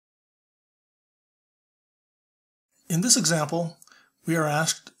In this example, we are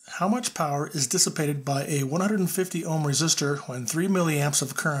asked how much power is dissipated by a 150 ohm resistor when 3 milliamps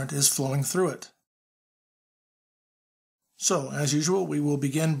of current is flowing through it. So, as usual, we will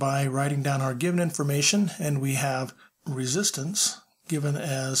begin by writing down our given information, and we have resistance given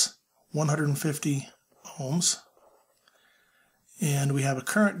as 150 ohms, and we have a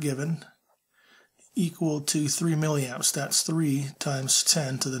current given equal to 3 milliamps. That's 3 times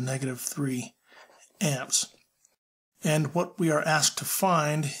 10 to the negative 3 amps. And what we are asked to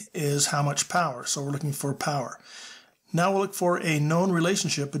find is how much power. So we're looking for power. Now we'll look for a known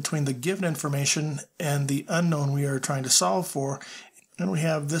relationship between the given information and the unknown we are trying to solve for. And we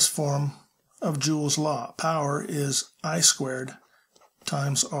have this form of Joule's law. Power is I squared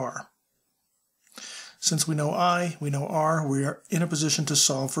times R. Since we know I, we know R, we are in a position to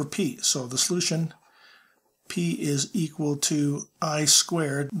solve for P. So the solution, P is equal to I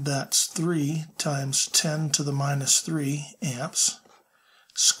squared, that's 3 times 10 to the minus 3 amps,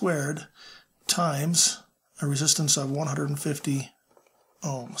 squared, times a resistance of 150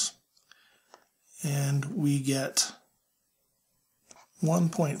 ohms. And we get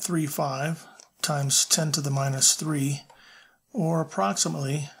 1.35 times 10 to the minus 3, or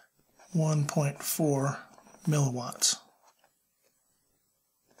approximately 1.4 milliwatts.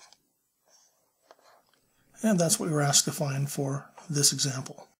 And that's what we were asked to find for this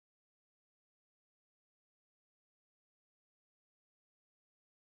example.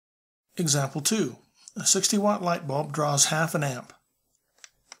 Example 2. A 60-watt light bulb draws half an amp.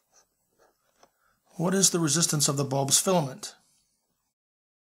 What is the resistance of the bulb's filament?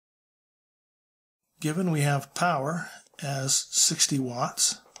 Given we have power as 60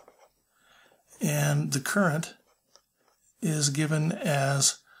 watts, and the current is given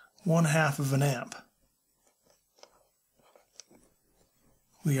as 1/2 of an amp.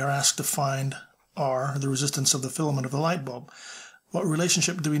 We are asked to find R, the resistance of the filament of the light bulb. What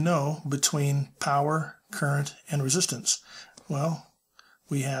relationship do we know between power, current, and resistance? Well,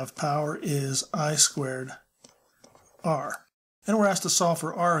 we have power is I squared R. And we're asked to solve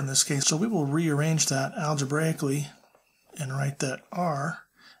for R in this case, so we will rearrange that algebraically and write that R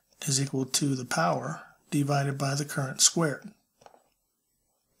is equal to the power divided by the current squared.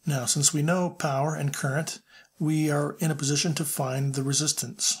 Now, since we know power and current, we are in a position to find the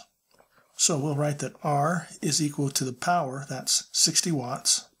resistance. So we'll write that R is equal to the power, that's 60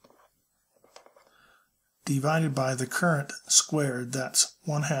 watts, divided by the current squared, that's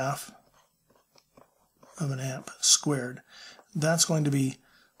 1/2 of an amp squared. That's going to be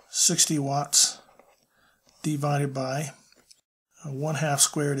 60 watts divided by 1/2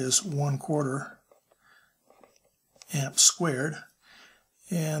 squared is 1/4 amp squared.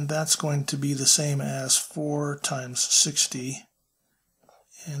 And that's going to be the same as 4 times 60,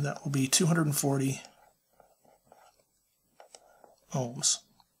 and that will be 240 ohms.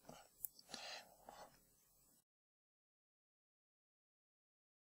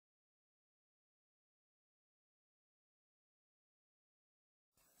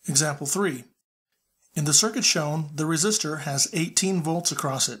 Example 3. In the circuit shown, the resistor has 18 volts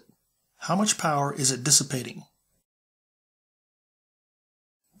across it. How much power is it dissipating?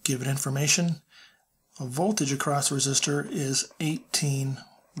 Given information, a voltage across the resistor is 18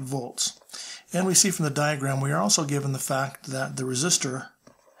 volts. And we see from the diagram we are also given the fact that the resistor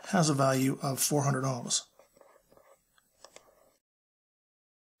has a value of 400 ohms.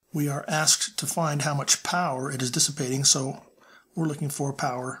 We are asked to find how much power it is dissipating, so we're looking for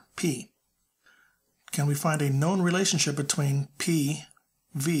power P. Can we find a known relationship between P,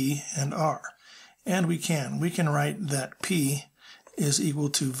 V, and R? And we can. We can write that P is equal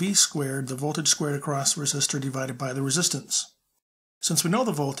to V squared, the voltage squared across the resistor, divided by the resistance. Since we know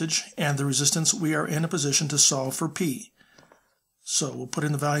the voltage and the resistance, we are in a position to solve for P. So we'll put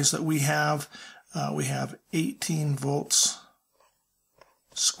in the values that we have. We have 18 volts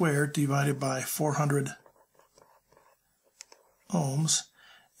squared divided by 400 ohms,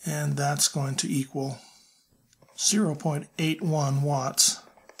 and that's going to equal 0.81 watts,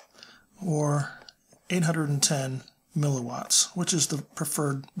 or 810 milliwatts, which is the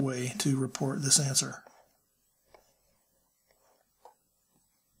preferred way to report this answer.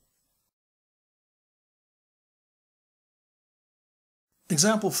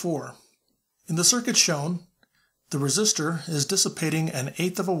 Example 4. In the circuit shown, the resistor is dissipating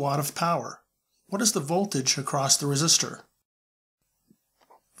 1/8 of a watt of power. What is the voltage across the resistor?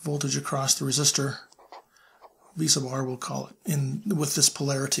 Voltage across the resistor, V sub R we'll call it, with this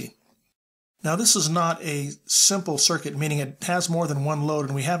polarity. Now this is not a simple circuit, meaning it has more than one load,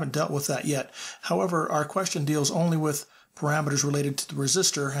 and we haven't dealt with that yet. However, our question deals only with parameters related to the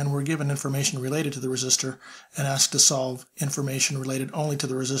resistor, and we're given information related to the resistor and asked to solve information related only to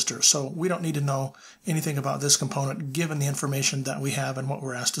the resistor. So we don't need to know anything about this component given the information that we have and what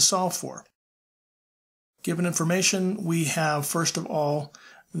we're asked to solve for. Given information, we have first of all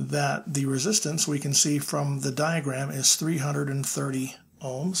that the resistance, we can see from the diagram, is 330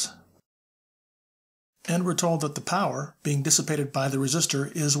 ohms. And we're told that the power being dissipated by the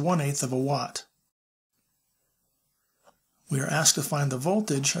resistor is 1/8 of a watt. We are asked to find the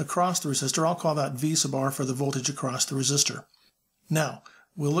voltage across the resistor. I'll call that V sub R for the voltage across the resistor. Now,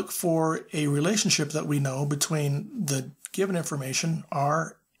 we'll look for a relationship that we know between the given information,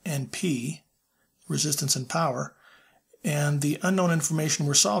 R and P, resistance and power, and the unknown information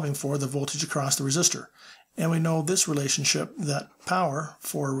we're solving for, the voltage across the resistor. And we know this relationship, that power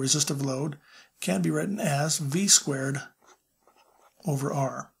for a resistive load can be written as V squared over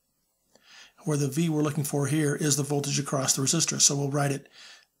R, where the V we're looking for here is the voltage across the resistor. So we'll write it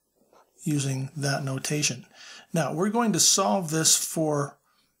using that notation. Now, we're going to solve this for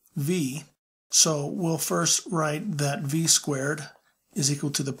V. So we'll first write that V squared is equal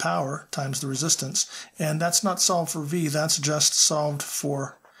to the power times the resistance. And that's not solved for V, that's just solved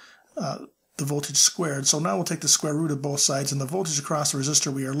for the voltage squared. So now we'll take the square root of both sides, and the voltage across the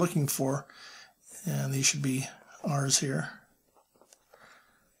resistor we are looking for, and these should be R's here,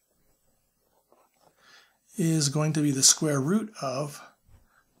 is going to be the square root of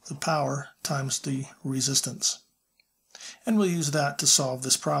the power times the resistance. And we'll use that to solve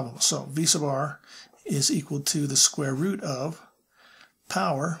this problem. So V sub R is equal to the square root of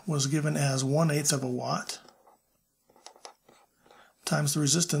power was given as 1/8 of a watt times the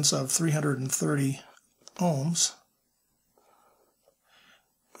resistance of 330 ohms,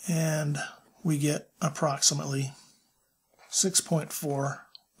 and we get approximately 6.4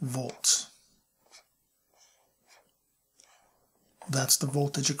 volts. That's the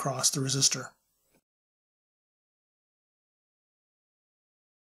voltage across the resistor.